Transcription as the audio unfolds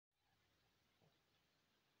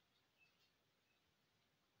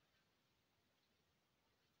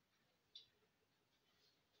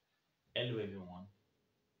Hello, everyone.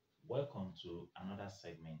 Welcome to another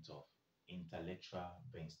segment of intellectual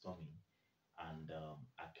brainstorming and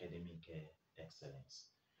academic excellence.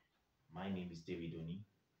 My name is David Oni,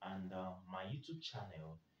 and my YouTube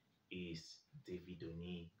channel is David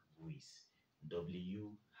Oni Wiz,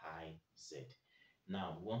 WIZ.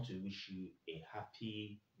 Now, we want to wish you a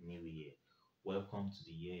happy new year. Welcome to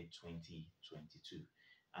the year 2022.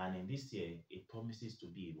 And in this year, it promises to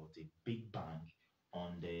be what a big bang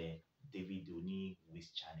on the David Oni Wiz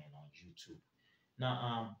channel on YouTube.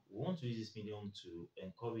 Now, we want to use this medium to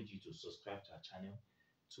encourage you to subscribe to our channel,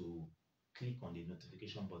 to click on the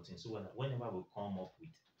notification button so that whenever we come up with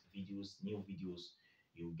new videos,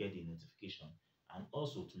 you get the notification, and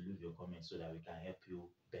also to leave your comments so that we can help you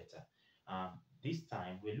better. This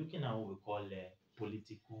time we're looking at what we call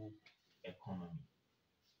political economy.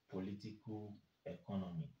 Political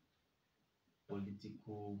economy.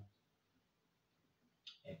 Political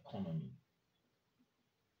economy.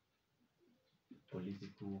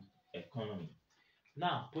 Political economy.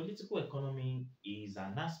 Now, political economy is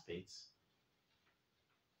an aspect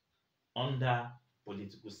under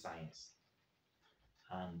political science,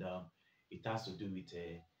 and it has to do with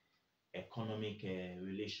economic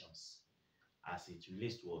relations as it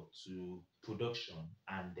relates to production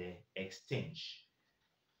and exchange.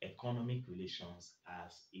 Economic relations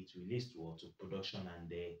as it relates to production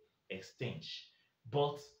and exchange.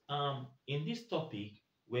 But in this topic,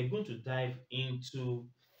 we're going to dive into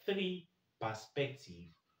three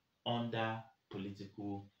perspectives under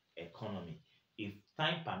political economy. If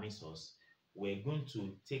time permits us, we're going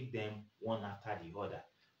to take them one after the other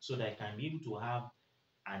so that I can be able to have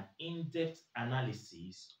an in-depth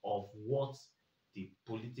analysis of what the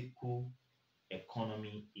political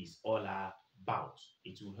economy is all about.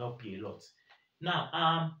 It will help you a lot.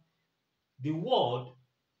 Now, the word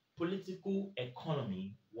political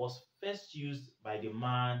economy was first used by the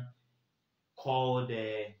man called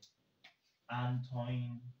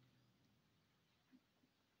Antoine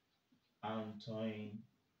Antoine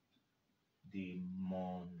de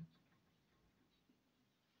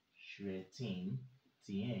Montchrestien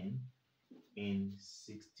in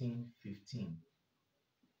 1615.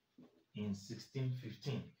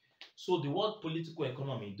 So the word political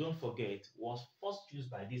economy, don't forget, was first used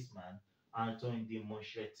by this man, Antoine de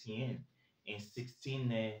Montchrestien, in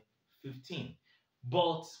 1615.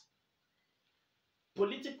 But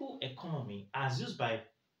political economy, as used by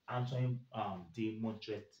Antoine de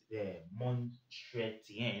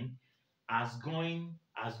Montchrestien, has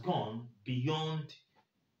gone beyond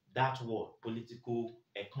that word, political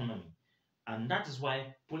economy. And that is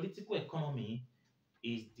why political economy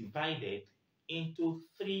is divided into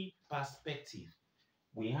three perspectives.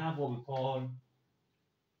 We have what we call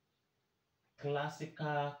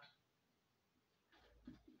classical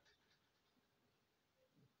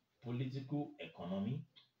political economy,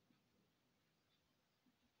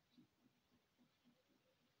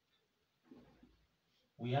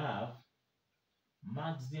 we have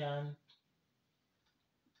Marxian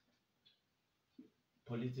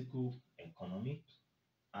political economy,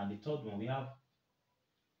 and the third one we have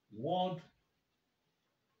world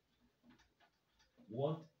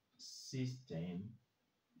system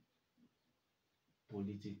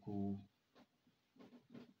political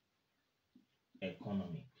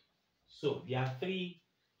economy. So there are three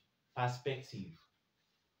perspectives: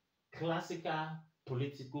 classical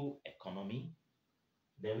political economy,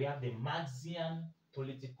 then we have the Marxian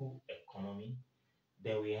political economy,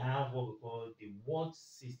 then we have what we call the world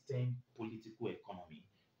system political economy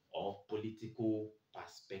or political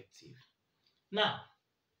perspective. Now,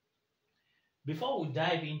 before we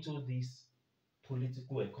dive into this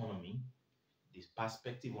political economy, this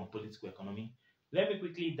perspective on political economy, let me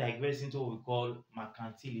quickly digress into what we call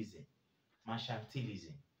mercantilism.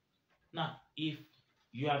 Mercantilism. Now, if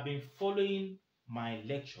you have been following my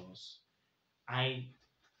lectures, I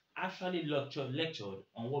actually lectured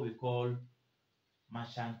on what we call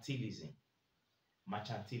mercantilism.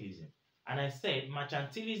 Mercantilism. And I said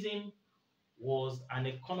mercantilism was an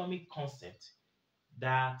economic concept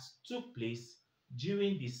that took place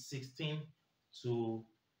during the 16th to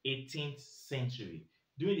 18th century.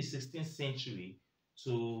 During the 16th century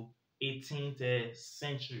to 18th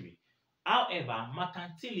century. However,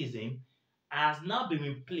 mercantilism has now been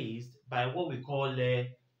replaced by what we call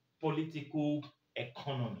political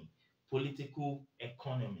economy. Political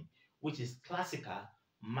economy, which is classical,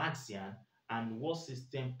 Marxian, and world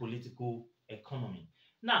system political economy.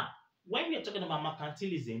 Now, when we are talking about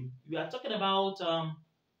mercantilism, we are talking about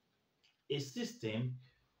a system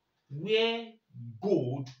where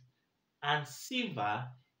gold and silver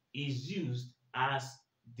is used as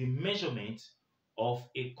the measurement of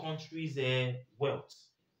a country's wealth.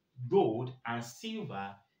 Gold and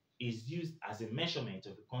silver is used as a measurement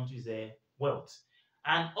of a country's wealth.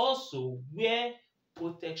 And also where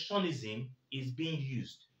protectionism is being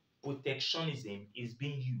used. Protectionism is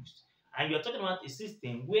being used. And you're talking about a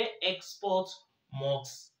system where exports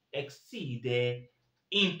must exceed the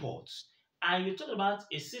imports. And you're talking about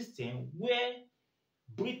a system where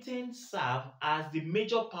Britain served as the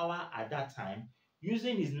major power at that time,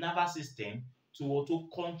 using its naval system to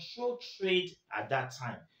control trade at that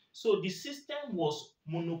time. So the system was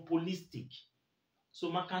monopolistic.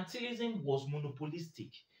 So mercantilism was monopolistic.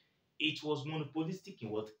 It was monopolistic in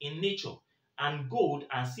what? In nature. And gold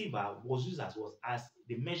and silver was used as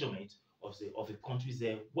the measurement of a country's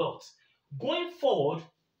wealth. Going forward,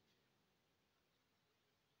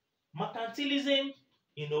 mercantilism,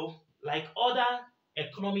 like other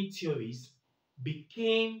economic theories,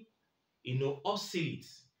 became, obsolete.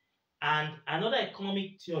 And another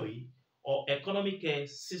economic theory or economic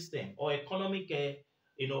system or economic,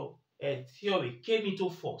 theory came into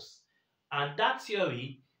force. And that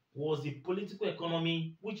theory was the political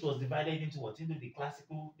economy, which was divided into what? Into the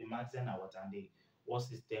classical, the Marxian, and the war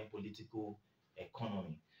system political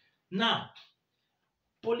economy. Now,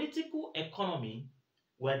 political economy,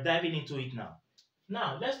 we're diving into it now.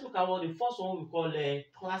 Now, let's look at what the first one we call a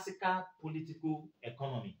classical political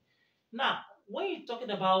economy. Now, when you're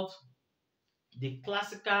talking about the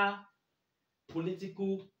classical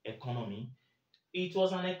political economy, it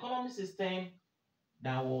was an economic system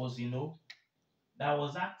that was, that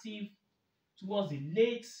was active towards the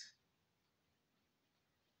late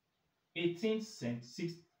 18th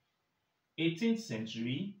century, 18th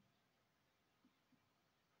century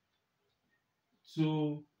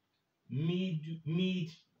to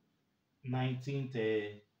mid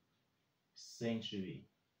 19th century.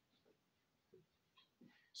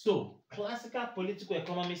 So, classical political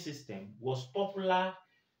economy system was popular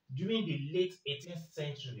during the late 18th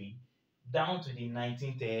century down to the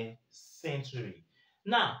 19th century.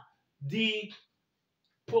 Now, the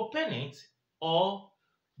proponents or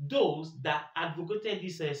those that advocated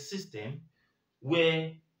this system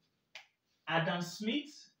were Adam Smith.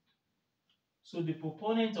 So, the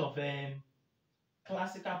proponent of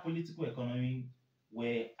classical political economy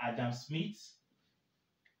were Adam Smith,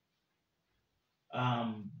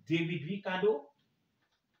 David Ricardo,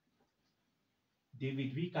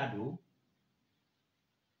 David Ricardo,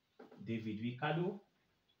 David Ricardo.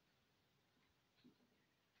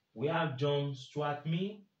 We have John Stuart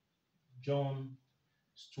Mill, John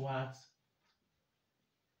Stuart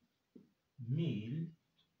Mill.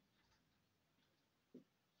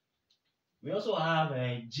 We also have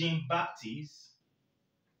Jim Baptiste,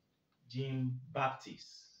 Jim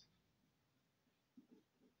Baptiste,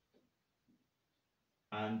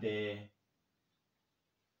 and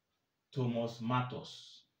Thomas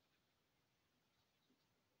Matos,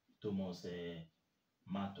 Thomas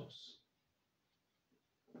Matos.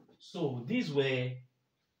 So these were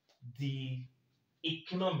the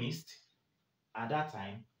economists at that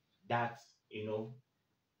time that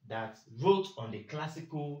that wrote on the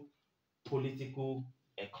classical political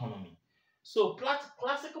economy. So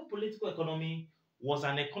classical political economy was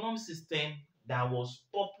an economic system that was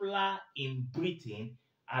popular in Britain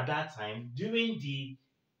at that time during the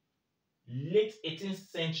late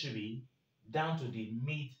 18th century down to the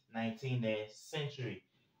mid 19th century.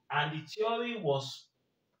 And the theory was,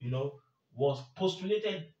 was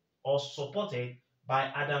postulated or supported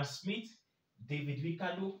by Adam Smith, David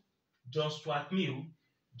Ricardo, John Stuart Mill,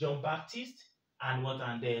 John Baptiste, and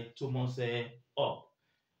Thomas Hobbes.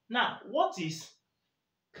 Now, what is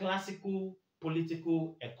classical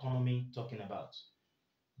political economy talking about?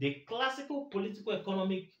 The classical political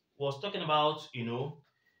economic was talking about,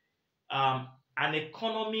 an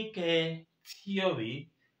economic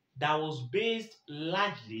theory that was based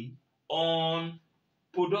largely on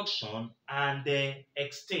production and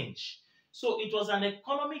exchange. So it was an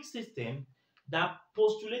economic system that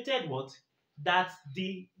postulated what? That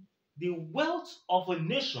the wealth of a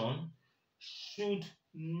nation should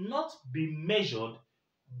not be measured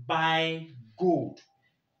by gold.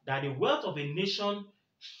 That the wealth of a nation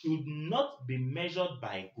should not be measured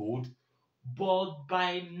by gold, but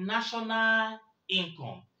by national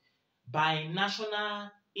income. By national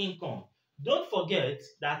income. Don't forget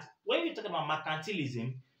that when you talk about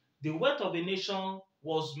mercantilism, the wealth of a nation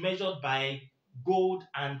was measured by gold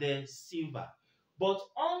and silver. But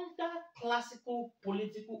under classical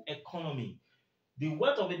political economy, the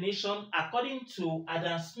wealth of a nation, according to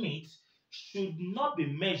Adam Smith, should not be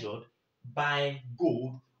measured by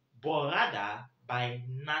gold, but rather by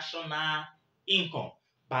national income.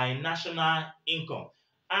 by national income.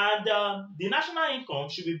 And the national income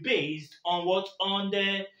should be based on what? On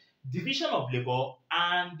the division of labor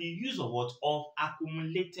and the use of what? Of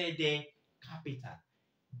accumulated capital.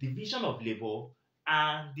 Division of labor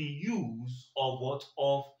and the use of what?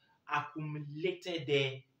 Of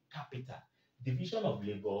accumulated capital. Division of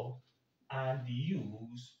labor and the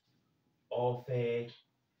use of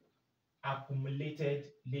accumulated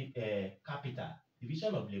capital.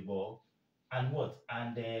 Division of labor and what?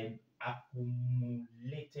 And then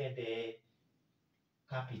accumulated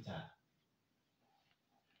capital.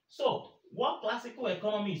 So, what classical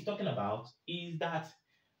economy is talking about is that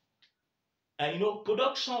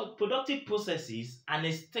productive processes and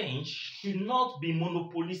exchange should not be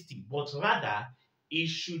monopolistic, but rather it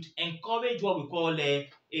should encourage what we call a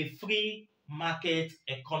free market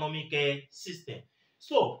economic system.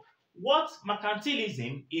 So, what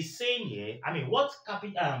mercantilism is saying here, what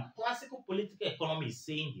classical political economy is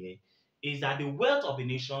saying here, is that the wealth of a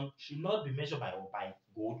nation should not be measured by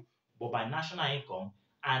gold, but by national income,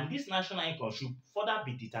 and this national income should further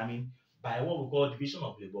be determined by what we call division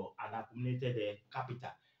of labor and accumulated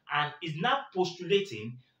capital. And is now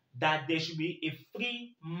postulating that there should be a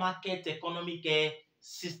free market economic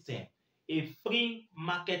system, a free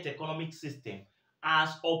market economic system,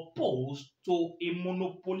 as opposed to a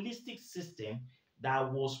monopolistic system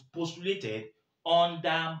that was postulated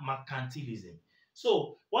under mercantilism.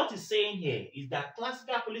 So, what he's saying here is that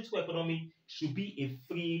classical political economy should be a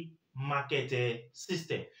free market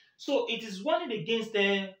system. So, it is running against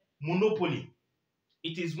monopoly.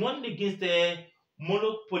 It is warning against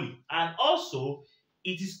monopoly, and also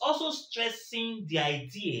it is also stressing the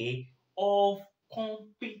idea of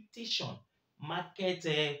competition, market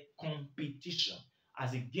competition,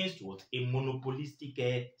 as against what? A monopolistic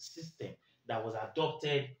system that was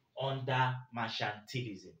adopted under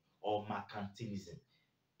mercantilism or mercantilism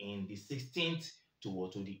in the 16th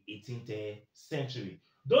to the 18th century.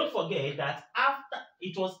 Don't forget that after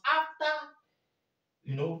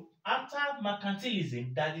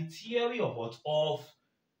mercantilism, that the theory of what? Of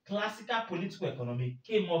classical political economy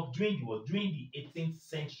came up during the 18th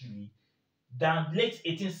century, late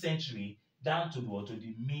 18th century, down to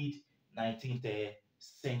the mid 19th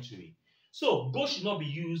century. So gold should not be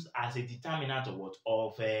used as a determinant of what?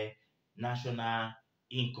 Of national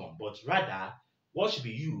income, but rather what should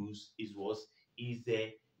be used is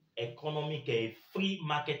the economic free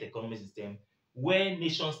market economic system where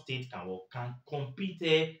nation state can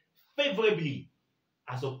compete favorably,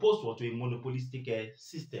 as opposed to a monopolistic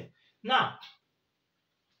system. Now,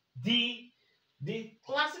 the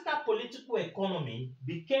classical political economy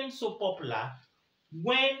became so popular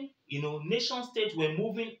when nation states were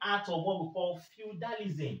moving out of what we call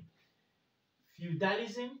feudalism.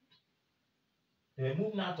 Feudalism, they were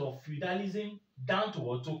moving out of feudalism down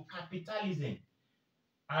to capitalism.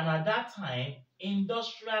 And at that time,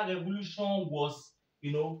 industrial revolution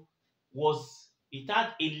it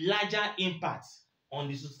had a larger impact on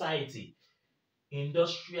the society.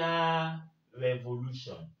 Industrial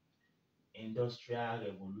revolution. Industrial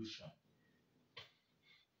revolution.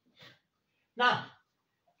 Now,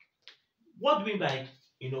 what do we mean by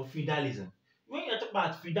feudalism? When you talk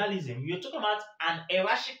about feudalism, you're talking about an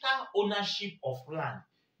hierarchical ownership of land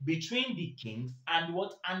between the kings and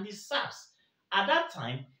the serfs. At that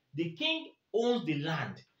time, the king owns the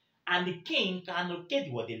land, and the king can allocate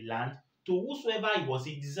the land to whosoever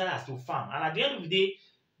he desires to farm. And at the end of the day,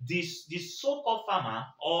 the so-called farmer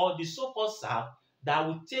or the so-called serf that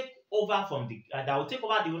will take over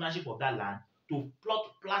the ownership of that land to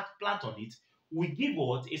plant on it will give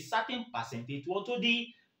a certain percentage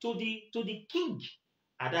to the king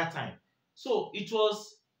at that time. So it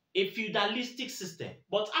was a feudalistic system.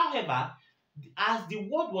 But however, as the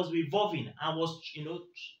world was revolving and was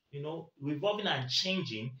revolving and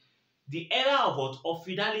changing, the era of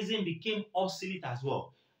feudalism became obsolete as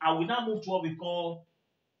well, and we now move to what we call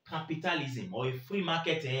capitalism or a free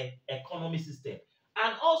market economy system.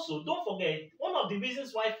 And also, don't forget, one of the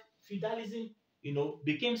reasons why feudalism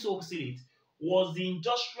became so obsolete was the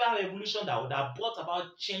industrial revolution that brought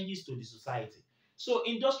about changes to the society. So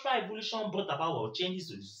industrial revolution brought about changes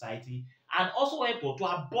to the society, and also helped to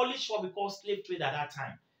abolish what we call slave trade at that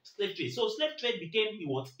time. Slave trade. So slave trade became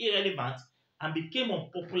irrelevant and became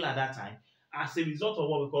unpopular at that time as a result of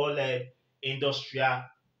what we call industrial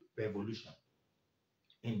revolution.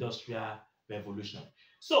 Industrial revolution.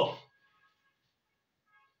 So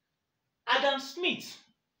Adam Smith,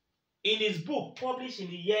 in his book published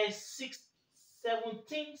in the year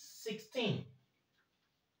 1716,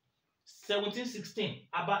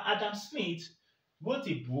 about Adam Smith wrote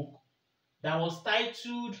a book that was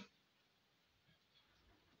titled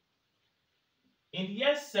In the year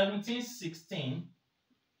 1716,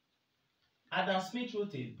 Adam Smith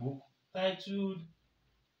wrote a book titled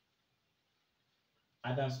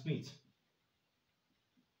Adam Smith.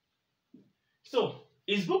 So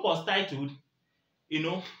his book was titled, you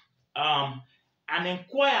know, an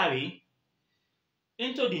inquiry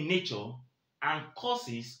into the nature and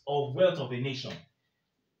causes of wealth of a nation.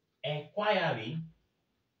 Inquiry,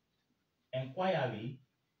 inquiry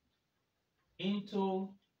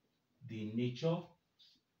into the nature,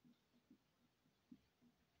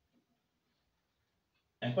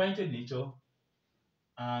 inquiry into the nature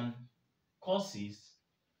and causes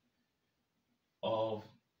of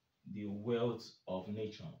the wealth of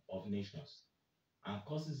nations, and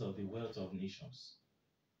causes of the wealth of nations.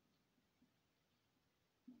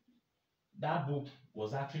 That book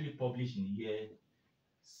was actually published in the year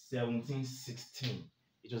 1716.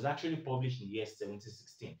 It was actually published in the year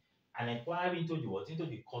 1716. An inquiry into the what? Into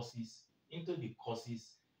the causes, into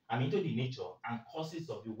the nature and causes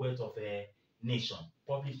of the wealth of a nation,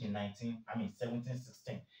 published in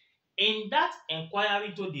 1716. In that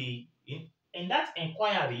inquiry in that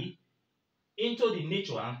inquiry into the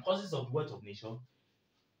nature and causes of the wealth of nation,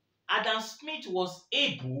 Adam Smith was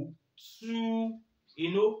able to,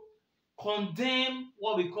 condemn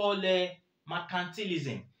what we call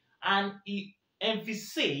mercantilism, and he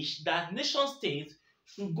envisaged that nation states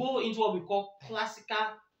should go into what we call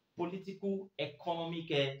classical political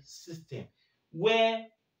economic system, where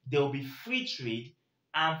there will be free trade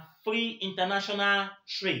and free international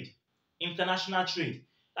trade. And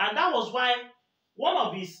that was why one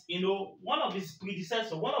of his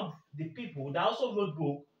predecessors, one of the people that also wrote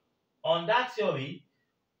book on that theory,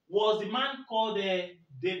 was the man called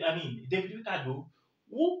David Ricardo,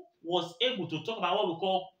 who was able to talk about what we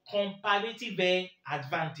call comparative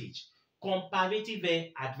advantage.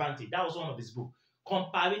 Comparative advantage. That was one of his books.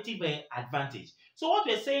 Comparative advantage. So what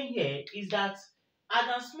we're saying here is that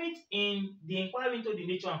Adam Smith, in the inquiry into the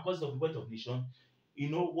nature and causes of the wealth of nation,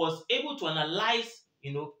 was able to analyze,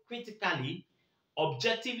 critically,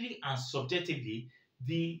 objectively, and subjectively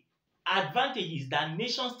the advantages that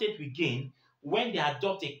nation state will gain when they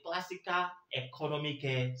adopt a classical economic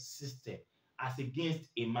system as against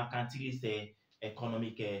a mercantilist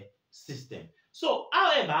economic system. So,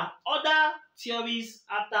 however, other theories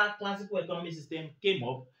after classical economic system came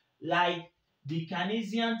up, like the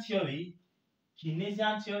Keynesian theory,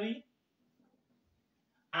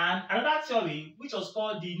 and another theory which was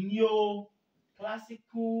called the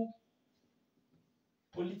neoclassical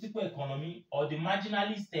political economy, or the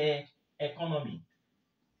marginalist economy.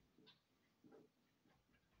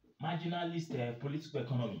 Political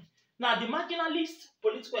economy. Now, the marginalist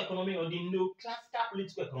political economy, or the neoclassical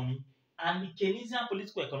political economy, and the Keynesian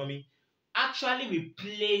political economy actually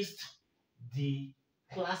replaced the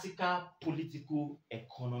classical political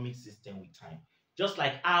economic system with time. Just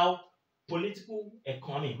like how political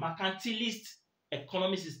economy, mercantilist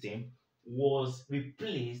economic system was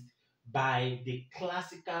replaced by the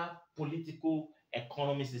classical political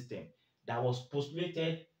economy system that was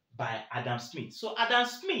postulated by Adam Smith. So Adam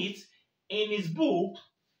Smith, in his book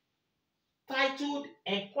titled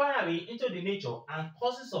Inquiry into the Nature and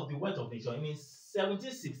Causes of the Wealth of Nation in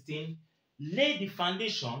 1716, laid the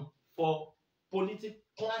foundation for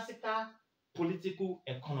classical political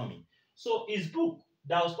economy. So his book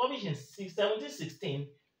that was published in 1716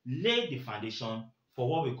 laid the foundation for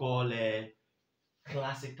what we call a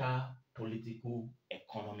classical political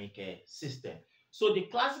economic system. So the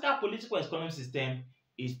classical political economic system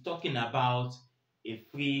is talking about a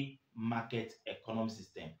free market economic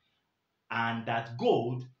system, and that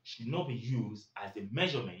gold should not be used as a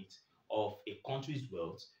measurement of a country's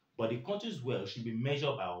wealth, but the country's wealth should be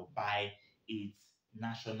measured by its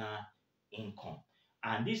national income.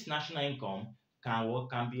 And this national income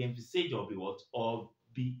can be envisaged, or be what, or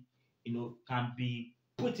be, can be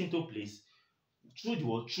put into place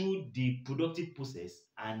through the productive process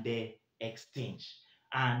and the exchange.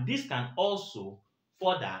 And this can also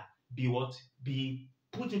further be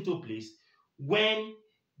put into place when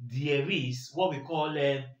there is what we call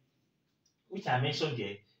which I mentioned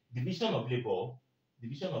here, division of labor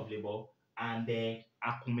and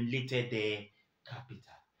accumulated capital.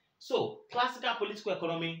 So classical political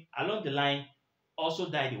economy along the line also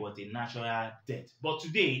died with a natural death, but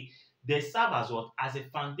today they serve as what, as a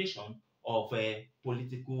foundation of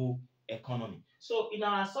political economy. So in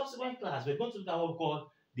our subsequent class, we're going to look at what we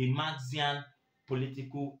call the Marxian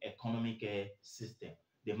political economic system.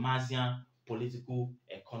 The Marxian political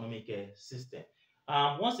economic system.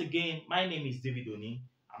 Once again, my name is David Oni,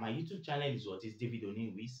 and my YouTube channel is David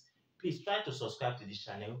Oni Wiz. Please try to subscribe to this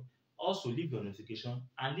channel. also leave your notification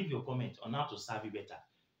and leave your comment on how to serve you better.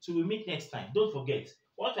 Till we meet next time, don't forget,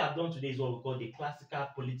 what we have done today is what we call the classical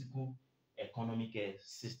political economic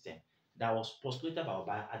system that was postulated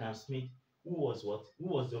by Adam Smith, who was what? Who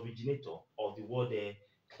was the originator of the word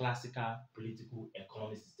classical political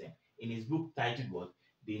economic system. In his book titled what?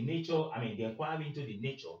 The inquiry into the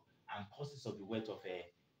nature and causes of the wealth of a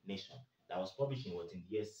nation, that was published in what, in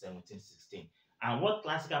the year 1716. And what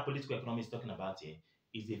classical political economy is talking about here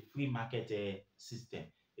is a free market system,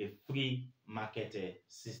 a free market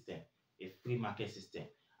system, a free market system,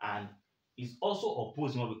 and is also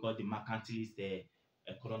opposing what we call the mercantilist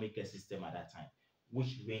economic system at that time,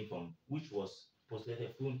 which was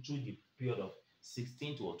postulated through the period of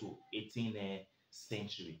 16th to 18th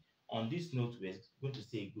century. On this note, we're going to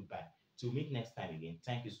say goodbye. Till meet next time again.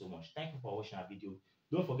 Thank you so much. Thank you for watching our video.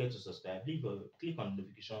 Don't forget to subscribe, click on the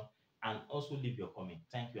notification, and also leave your comment.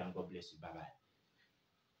 Thank you and God bless you. Bye bye.